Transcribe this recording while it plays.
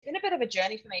bit of a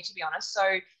journey for me, to be honest.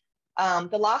 So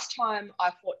the last time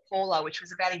I fought Paula, which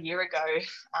was about a year ago,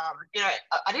 I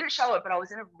didn't show it, but I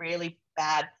was in a really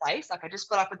bad place. Like I just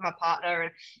got up with my partner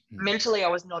and mentally I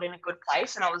was not in a good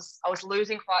place, and I was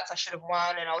losing fights I should have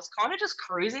won, and I was kind of just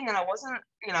cruising, and I wasn't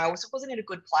in a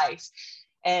good place.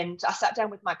 And I sat down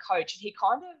with my coach, and he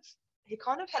kind of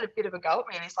had a bit of a go at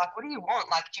me, and he's like, what do you want?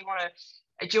 Like, do you want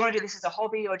to do this as a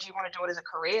hobby, or do you want to do it as a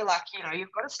career? Like,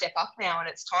 you've got to step up now, and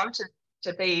it's time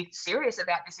to be serious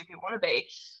about this if you want to be.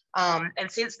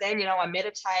 And since then, I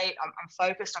meditate, I'm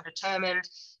focused, I'm determined.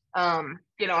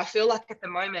 I feel like at the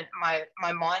moment, my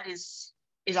mind is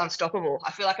unstoppable.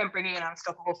 I feel like I'm bringing an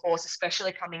unstoppable force,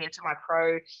 especially coming into my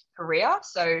pro career.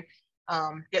 So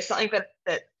it's something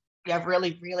that I've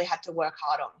really, really had to work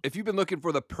hard on. If you've been looking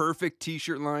for the perfect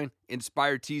t-shirt line,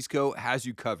 Inspired Tees Co. has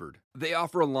you covered. They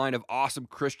offer a line of awesome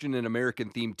Christian and American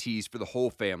themed tees for the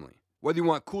whole family. Whether you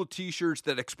want cool t-shirts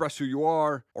that express who you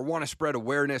are or want to spread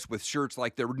awareness with shirts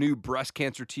like their new breast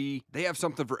cancer tee, they have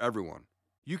something for everyone.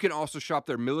 You can also shop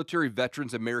their Military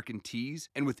Veterans American tees,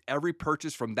 and with every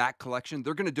purchase from that collection,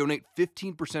 they're going to donate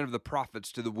 15% of the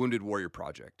profits to the Wounded Warrior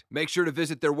Project. Make sure to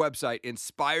visit their website,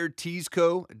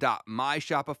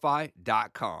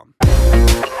 inspiredteesco.myshopify.com.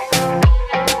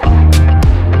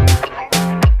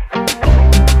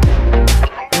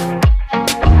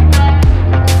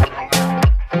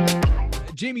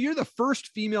 Jamie, you're the first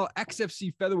female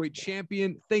XFC featherweight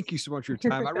champion. Thank you so much for your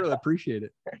time. I really appreciate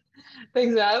it.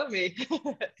 Thanks for having me.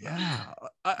 Yeah.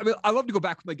 I love to go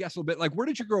back with my guests a little bit. Like, where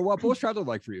did you grow up? What was childhood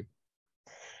like for you?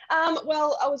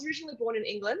 Well, I was originally born in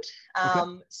England.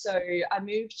 So I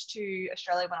moved to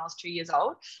Australia when I was 2 years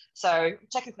old. So I'm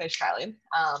technically Australian,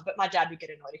 but my dad would get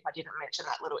annoyed if I didn't mention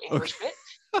that little English bit.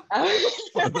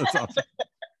 That's awesome.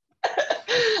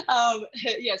 So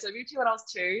I moved here when I was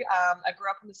 2. I grew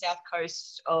up on the south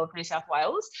coast of New South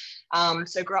Wales.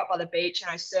 So grew up by the beach,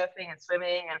 surfing and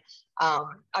swimming, and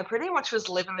I pretty much was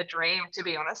living the dream, to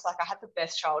be honest. Like I had the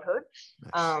best childhood,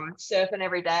 surfing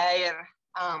every day, and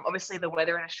obviously the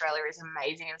weather in Australia is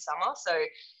amazing in summer, so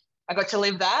I got to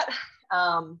live that.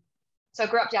 So I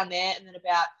grew up down there, and then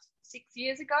about 6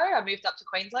 years ago I moved up to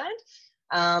Queensland,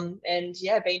 and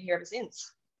been here ever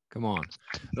since. Come on.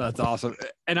 That's awesome.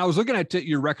 And I was looking at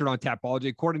your record on Tapology.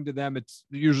 According to them, it's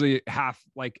usually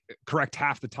correct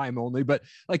half the time only. But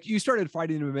like you started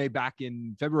fighting MMA back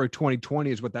in February 2020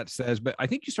 is what that says. But I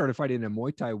think you started fighting in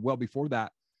Muay Thai well before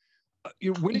that.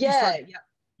 When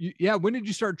did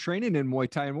you start training in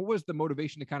Muay Thai? And what was the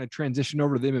motivation to kind of transition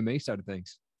over to the MMA side of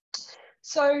things?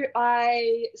 So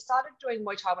I started doing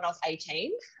Muay Thai when I was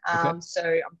 18.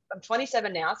 So I'm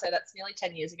 27 now, so that's nearly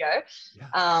 10 years ago.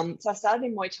 Yeah. So I started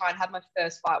in Muay Thai and had my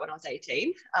first fight when I was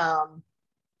 18. And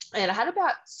I had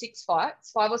about 5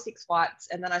 or 6 fights,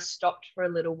 and then I stopped for a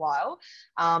little while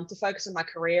to focus on my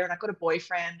career. And I got a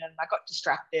boyfriend, and I got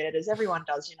distracted, as everyone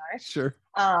does, Sure.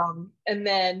 And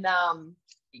then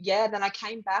then I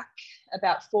came back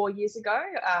about 4 years ago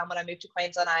when I moved to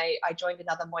Queensland. I joined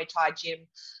another Muay Thai gym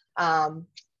down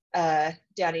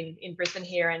in Brisbane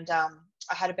here, and I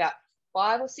had about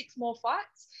 5 or 6 more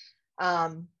fights,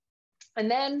 and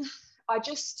then I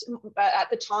just at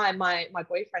the time my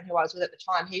boyfriend who I was with at the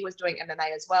time, he was doing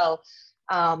MMA as well,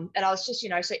 and I was just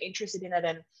so interested in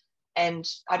it, and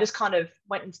I just kind of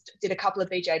went and did a couple of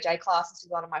BJJ classes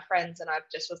with one of my friends, and I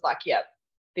just was like, yep,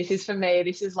 this is for me.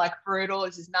 This is like brutal.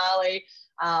 This is gnarly.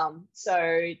 So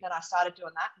then I started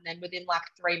doing that, and then within like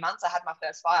 3 months I had my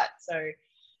first fight. So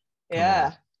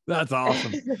yeah. That's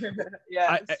awesome.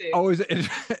 Yeah. Always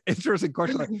interesting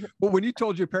question. Like, well, when you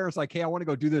told your parents, like, hey, I want to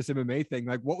go do this MMA thing,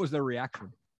 like, what was their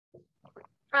reaction?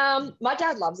 My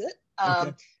dad loves it.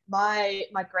 Okay. My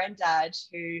granddad,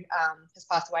 who has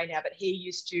passed away now, but he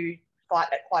used to fight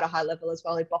at quite a high level as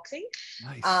well in boxing.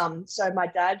 Nice. So my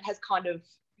dad has kind of,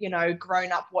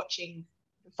 grown up watching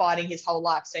fighting his whole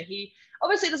life. So he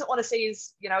obviously doesn't want to see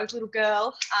his little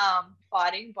girl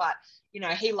fighting, but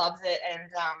he loves it. And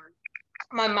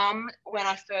my mum, when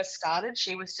I first started,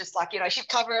 she was just like, she'd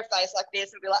cover her face like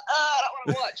this and be like, oh, I don't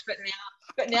want to watch.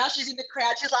 But now she's in the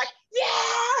crowd. She's like,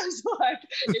 yeah, it's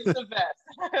the best.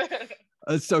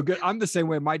 That's so good. I'm the same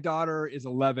way. My daughter is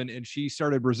 11 and she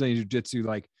started Brazilian Jiu-Jitsu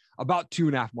like about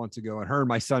 2.5 months ago. And her and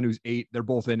my son, who's 8, they're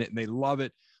both in it and they love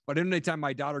it. But anytime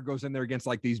my daughter goes in there against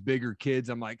like these bigger kids,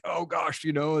 I'm like, oh gosh,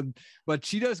 but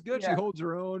she does good. Yeah. She holds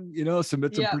her own,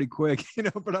 submits them pretty quick,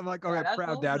 but I'm like, okay,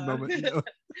 proud dad moment.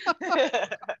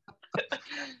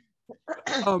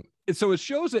 And so it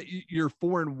shows that you're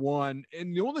 4-1,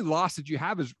 and the only loss that you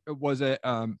have was a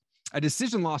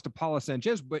decision loss to Paula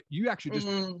Sanchez, but you actually just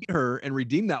beat her and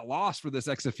redeemed that loss for this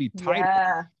XFE title.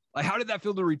 Yeah. Like, how did that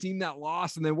feel to redeem that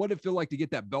loss? And then what did it feel like to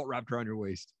get that belt wrapped around your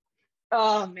waist?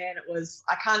 Oh man,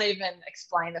 I can't even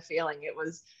explain the feeling. It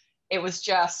was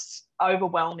just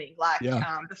overwhelming. Like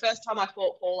Yeah. the first time I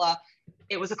fought Paula,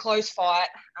 it was a close fight.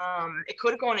 It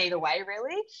could have gone either way,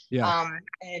 really. Yeah.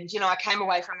 And, I came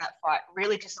away from that fight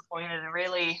really disappointed and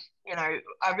really, I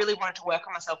really wanted to work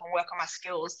on myself and work on my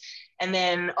skills. And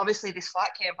then obviously this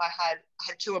fight camp, I had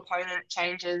two opponent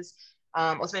changes.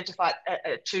 I was meant to fight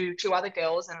two other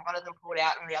girls, and one of them pulled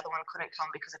out and the other one couldn't come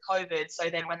because of COVID. So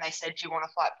then when they said, do you want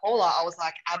to fight Paula? I was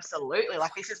like, absolutely.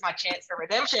 Like, this is my chance for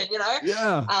redemption,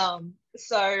 Yeah.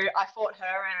 So I fought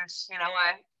her, and,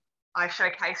 I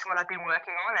showcased what I've been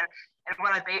working on. And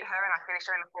when I beat her and I finished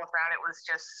her in the fourth round,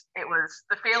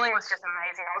 the feeling was just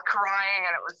amazing. I was crying,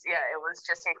 and it was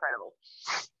just incredible.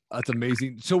 That's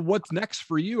amazing. So what's next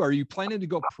for you? Are you planning to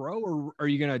go pro, or are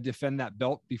you going to defend that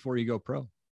belt before you go pro?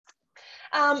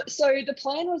 So the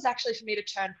plan was actually for me to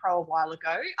turn pro a while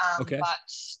ago, Okay. But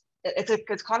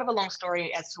it's kind of a long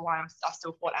story as to why I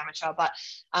still fought amateur. But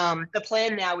the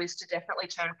plan now is to definitely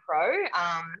turn pro.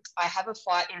 I have a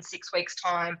fight in 6 weeks'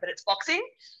 time, but it's boxing.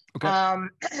 Okay.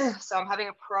 So I'm having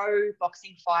a pro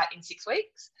boxing fight in 6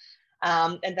 weeks,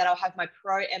 and then I'll have my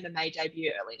pro MMA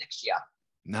debut early next year.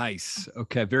 Nice.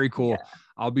 Okay. Very cool. Yeah.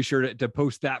 I'll be sure to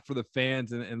post that for the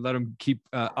fans and let them keep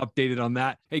updated on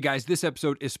that. Hey guys, this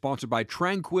episode is sponsored by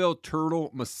Tranquil Turtle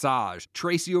Massage.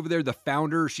 Tracy over there, the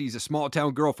founder, she's a small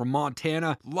town girl from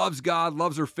Montana, loves God,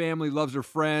 loves her family, loves her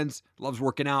friends, loves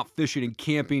working out, fishing, and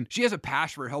camping. She has a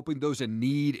passion for helping those in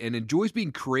need and enjoys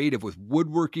being creative with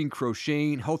woodworking,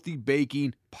 crocheting, healthy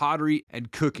baking, pottery,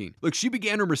 and cooking. Look, she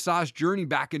began her massage journey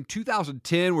back in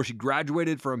 2010, where she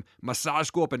graduated from massage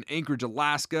school up in Anchorage,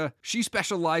 Alaska. She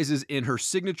specializes in her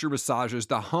signature massages,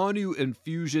 the Hanu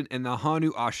Infusion and the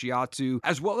Hanu Ashiatsu,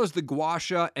 as well as the Gua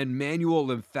Sha and manual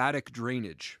lymphatic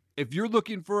drainage. If you're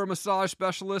looking for a massage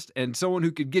specialist and someone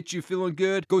who can get you feeling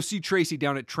good, go see Tracy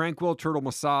down at Tranquil Turtle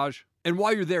Massage. And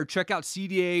while you're there, check out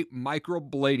CDA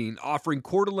Microblading, offering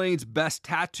Coeur d'Alene's best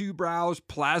tattoo brows,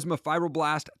 plasma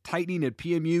fibroblast, tightening, and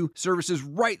PMU services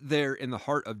right there in the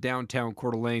heart of downtown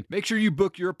Coeur d'Alene. Make sure you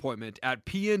book your appointment at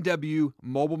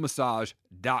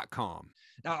pnwmobilemassage.com.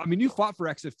 Now, I mean, you fought for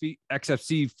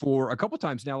XFC for a couple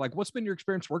times now. Like, what's been your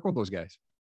experience working with those guys?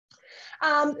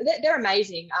 They're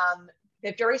amazing.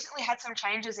 They've recently had some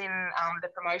changes in the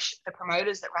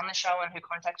promoters that run the show and who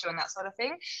contact you and that sort of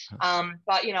thing.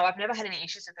 But I've never had any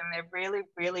issues with them. They're really,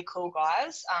 really cool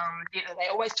guys. They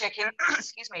always check in.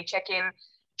 Check in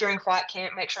during fight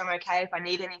camp, make sure I'm okay if I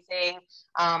need anything.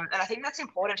 And I think that's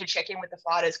important to check in with the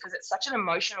fighters because it's such an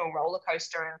emotional roller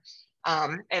coaster.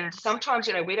 And sometimes,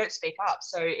 we don't speak up.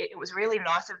 So it was really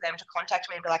nice of them to contact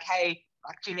me and be like, hey,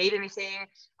 like, do you need anything?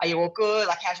 Are you all good?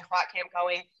 Like, how's your fight camp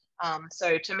going?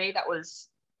 So to me, that was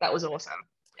awesome.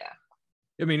 Yeah.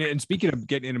 I mean, and speaking of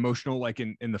getting emotional, like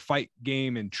in the fight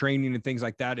game and training and things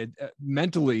like that,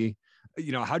 mentally,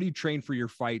 how do you train for your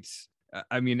fights?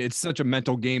 I mean, it's such a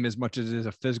mental game as much as it is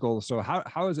a physical. So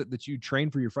how is it that you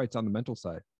train for your fights on the mental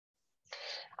side?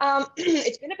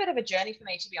 It's been a bit of a journey for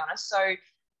me, to be honest. So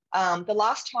the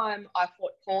last time I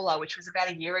fought Paula, which was about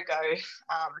a year ago,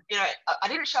 I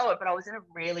didn't show it, but I was in a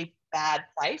really bad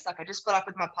place. Like, I just got up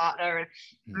with my partner, and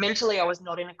mentally I was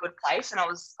not in a good place, and I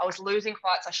was losing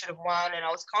fights I should have won, and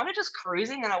I was kind of just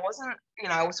cruising, and I wasn't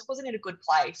in a good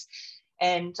place.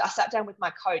 And I sat down with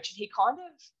my coach, and he kind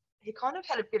of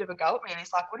had a bit of a go at me, and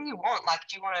he's like, "What do you want? Like,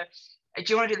 do you want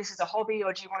to do this as a hobby,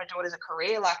 or do you want to do it as a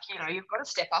career? Like, you've got to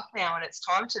step up now, and it's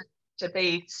time to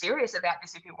be serious about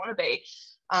this if you want to be."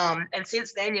 And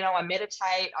since then, I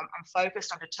meditate, I'm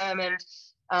focused, I'm determined.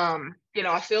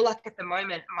 I feel like at the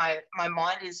moment, my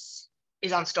mind is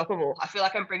unstoppable. I feel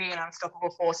like I'm bringing an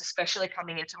unstoppable force, especially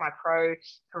coming into my pro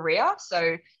career.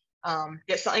 So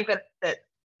it's something that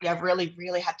I've really,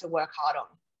 really had to work hard on.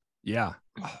 Yeah.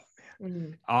 Oh,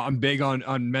 I'm big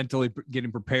on mentally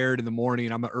getting prepared in the morning.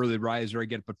 I'm an early riser. I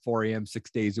get up at 4 a.m.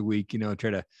 6 days a week,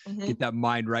 try to get that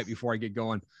mind right before I get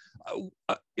going.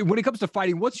 When it comes to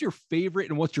fighting, what's your favorite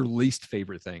and what's your least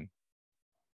favorite thing?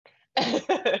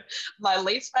 My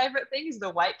least favorite thing is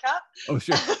the weight cut. Oh,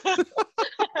 sure. Am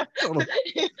I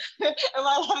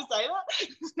allowed to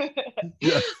say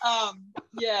that?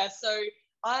 Yeah. So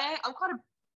I'm quite a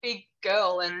big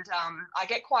girl, and I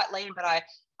get quite lean, but I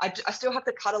still have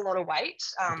to cut a lot of weight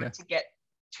to get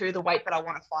to the weight that I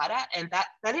want to fight at, and that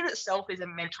in itself is a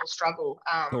mental struggle.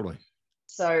 Totally.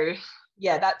 So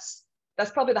yeah, that's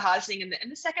probably the hardest thing,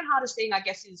 and the second hardest thing, I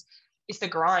guess, is the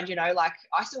grind. Like,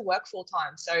 I still work full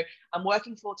time, so I'm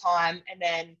working full time, and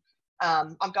then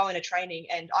I'm going to training,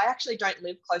 and I actually don't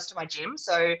live close to my gym,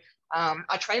 so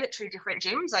I train at two different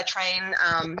gyms. I train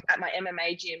at my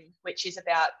MMA gym, which is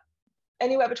about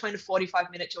anywhere between a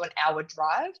 45-minute to an hour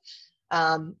drive.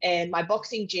 And my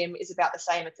boxing gym is about the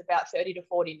same. It's about 30 to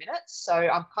 40 minutes. So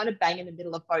I'm kind of bang in the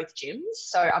middle of both gyms.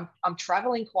 So I'm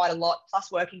traveling quite a lot,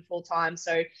 plus working full time.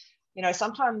 So, you know,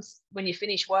 sometimes when you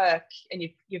finish work and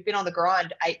you've been on the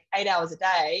grind eight hours a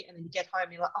day, and then you get home,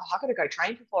 and you're like, oh, I've got to go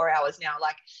train for 4 hours now.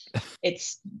 Like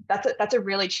that's a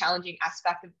really challenging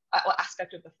aspect of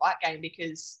the fight game,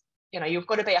 because, you know, you've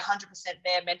got to be 100%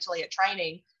 there mentally at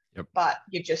training. Yep. But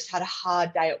you've just had a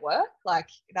hard day at work. Like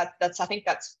I think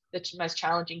that's the most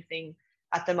challenging thing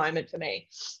at the moment for me.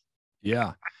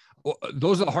 Yeah. Well,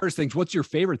 those are the hardest things. What's your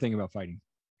favorite thing about fighting?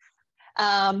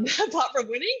 Apart from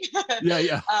winning.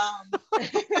 Yeah.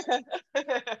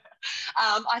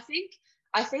 I think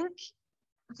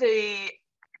the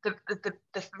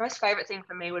most favorite thing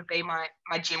for me would be my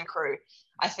gym crew.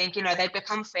 I think, you know, they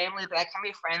become family, they become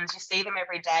your friends. You see them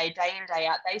every day, day in, day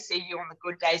out. They see you on the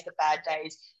good days, the bad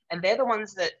days, and they're the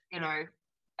ones that, you know,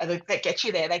 that get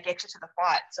you there. They get you to the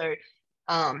fight. So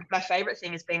my favorite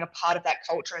thing is being a part of that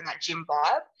culture and that gym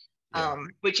vibe,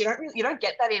 which you don't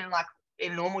get that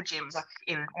in normal gyms, like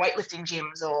in weightlifting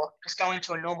gyms, or just going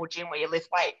to a normal gym where you lift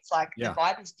weights. Like the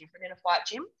vibe is different in a fight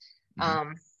gym.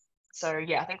 So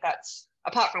yeah, I think that's,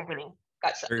 apart from winning,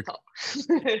 that's at the top.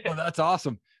 Well, that's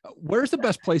awesome. Where's the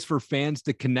best place for fans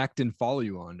to connect and follow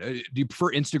you on? Do you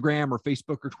prefer Instagram or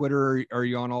Facebook or Twitter? Are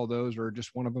you on all those, or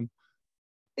just one of them?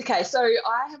 Okay, so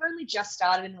I have only just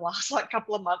started in the last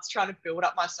couple of months trying to build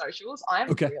up my socials. I am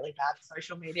really bad at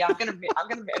social media. I'm gonna admit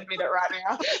it right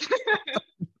now.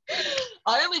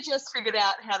 I only just figured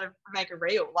out how to make a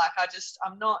reel. Like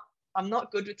I'm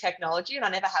not good with technology, and I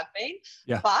never have been.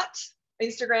 Yeah. But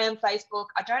Instagram, Facebook,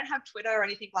 I don't have Twitter or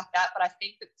anything like that, but I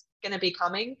think it's going to be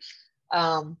coming.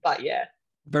 But yeah.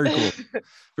 Very cool.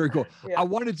 Very cool. Yeah. I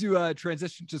wanted to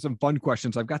transition to some fun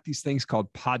questions. I've got these things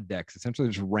called pod decks, essentially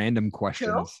just random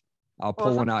questions. Cool. I'll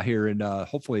pull one out here, and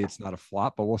hopefully it's not a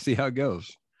flop, but we'll see how it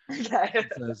goes. Okay.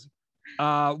 It says,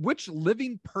 which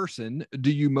living person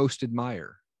do you most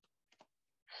admire?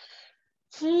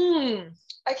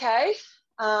 Okay.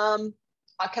 Can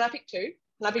I pick two?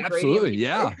 Can I be Absolutely, greedy?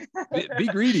 Yeah. Be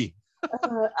greedy.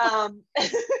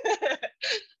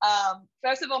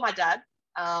 First of all, my dad.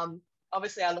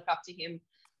 Obviously, I look up to him,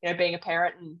 you know, being a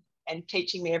parent and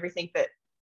teaching me everything that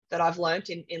I've learned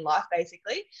in life,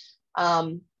 basically.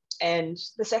 And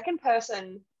the second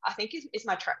person, I think, is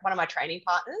one of my training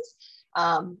partners.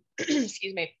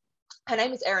 Excuse me. Her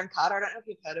name is Erin Carter. I don't know if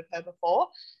you've heard of her before.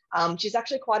 She's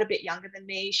actually quite a bit younger than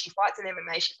me. She fights in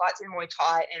MMA. She fights in Muay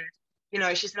Thai, and you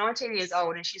know, she's 19 years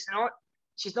old, and she's not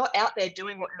out there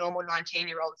doing what normal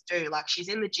 19-year-olds do. Like, she's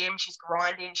in the gym, she's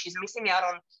grinding, she's missing out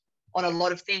on a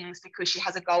lot of things because she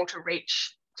has a goal to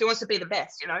reach. She wants to be the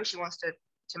best, you know, she wants to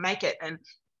make it.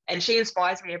 And she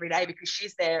inspires me every day because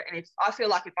she's there. And if I feel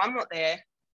like if I'm not there,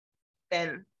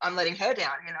 then I'm letting her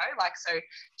down, you know, like, so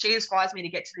she inspires me to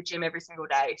get to the gym every single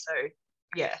day. So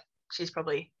yeah, she's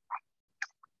probably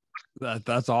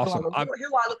that's awesome. who I look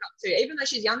up to, even though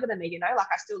she's younger than me, you know, like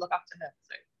I still look up to her.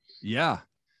 So yeah,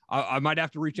 I might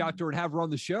have to reach out to her and have her on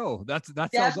the show. That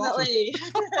sounds definitely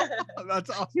awesome. That's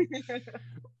awesome.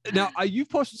 Now, you've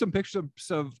posted some pictures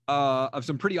of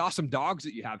some pretty awesome dogs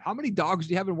that you have. How many dogs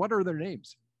do you have, and what are their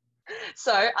names?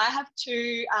 So I have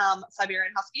two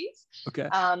Siberian Huskies. Okay.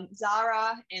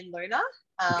 Zara and Luna.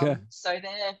 Okay. So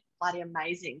they're bloody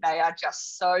amazing. They are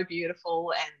just so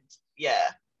beautiful, and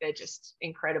yeah, they're just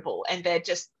incredible, and they're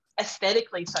just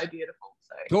aesthetically so beautiful.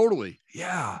 So totally.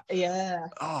 Yeah. Yeah.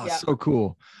 Oh, yeah. So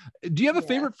cool. Do you have a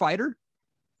favorite fighter?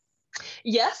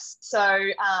 Yes. So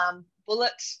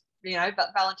Bullet, you know, but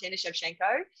Valentina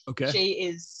Shevchenko. Okay. She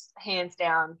is hands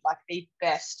down like the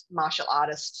best martial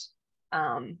artist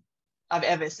I've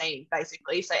ever seen,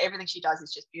 basically. So everything she does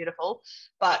is just beautiful.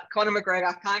 But Conor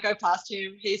McGregor, can't go past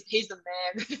him. He's the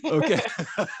man. Okay.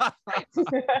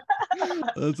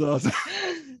 That's awesome.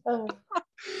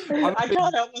 I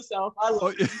can't help myself. I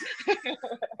love it.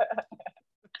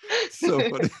 So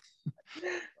funny.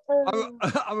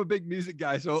 I'm a big music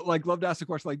guy, so like love to ask the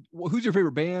question, like, who's your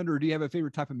favorite band, or do you have a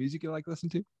favorite type of music you like to listen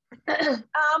to?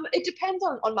 It depends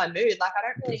on my mood. Like, I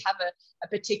don't really have a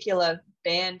particular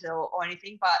band or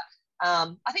anything, but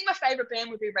I think my favorite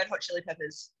band would be Red Hot Chili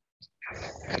Peppers.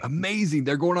 Amazing.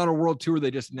 They're going on a world tour.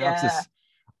 They just announced this.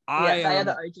 They are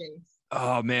the OGs.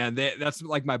 Oh man, that's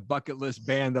like my bucket list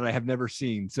band that I have never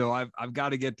seen. So I've got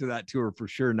to get to that tour for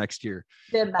sure next year.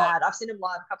 They're mad. I've seen them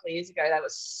live a couple of years ago. They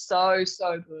were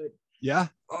so good. Yeah.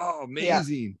 Oh,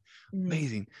 amazing. Yeah.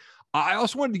 Amazing. I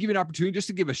also wanted to give you an opportunity just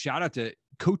to give a shout out to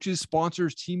coaches,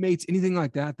 sponsors, teammates, anything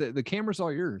like that. The camera's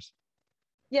all yours.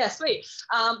 Yeah, sweet.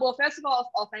 Well, first of all,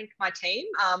 I'll thank my team.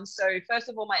 So first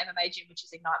of all, my MMA gym, which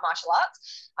is Ignite Martial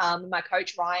Arts, my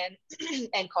coach, Ryan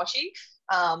and Koshi.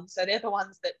 So they're the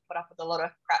ones that put up with a lot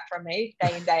of crap from me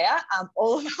day in, day out.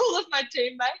 All of my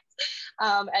teammates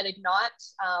at Ignite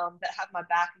that have my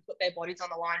back and put their bodies on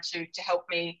the line to help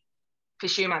me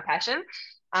pursue my passion.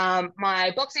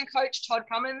 My boxing coach, Todd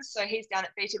Cummins, so he's down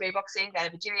at B2B Boxing down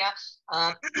in Virginia,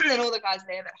 and all the guys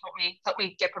there that help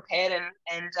me get prepared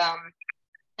and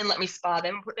let me spar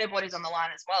them, put their bodies on the line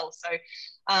as well. So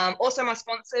also my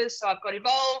sponsors, so I've got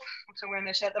Evolve, which I'm wearing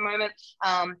their shirt at the moment.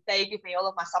 They give me all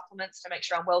of my supplements to make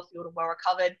sure I'm well fueled and well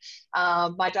recovered.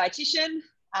 My dietitian,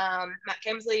 Matt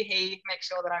Kemsley, he makes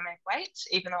sure that I make weight,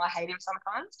 even though I hate him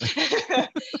sometimes.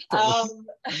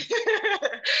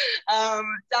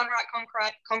 Downright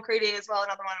Concrete as well,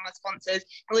 another one of my sponsors,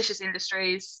 Malicious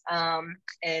Industries,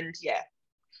 and yeah.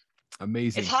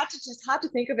 Amazing. It's hard to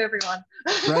think of everyone.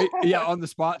 Right? Yeah, on the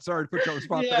spot. Sorry to put you on the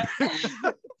spot.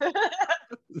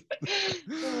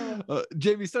 Yeah.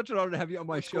 Jamie, such an honor to have you on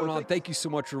my show. Thank you so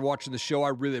much for watching the show. I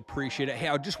really appreciate it. Hey,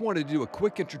 I just wanted to do a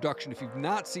quick introduction. If you've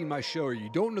not seen my show or you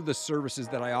don't know the services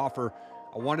that I offer,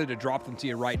 I wanted to drop them to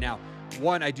you right now.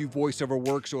 One, I do voiceover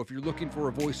work. So if you're looking for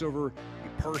a voiceover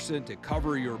person to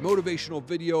cover your motivational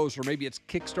videos, or maybe it's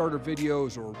Kickstarter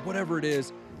videos or whatever it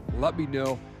is, let me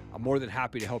know. I'm more than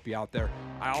happy to help you out there.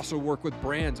 I also work with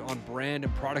brands on brand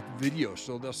and product videos.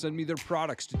 So they'll send me their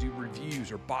products to do reviews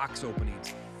or box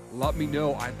openings. Let me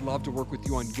know. I'd love to work with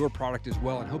you on your product as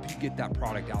well and help you get that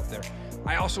product out there.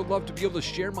 I also love to be able to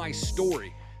share my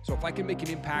story. So if I can make an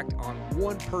impact on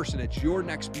one person at your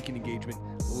next speaking engagement,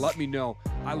 let me know.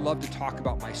 I love to talk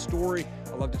about my story.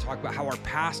 I love to talk about how our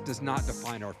past does not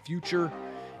define our future,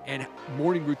 and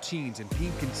morning routines and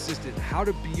being consistent, how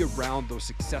to be around those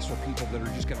successful people that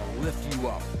are just going to lift you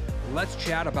up. Let's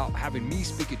chat about having me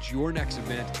speak at your next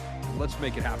event. Let's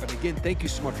make it happen. Again, thank you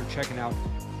so much for checking out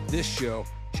this show.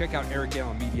 Check out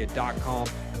ericallenmedia.com.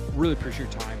 Really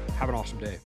appreciate your time. Have an awesome day.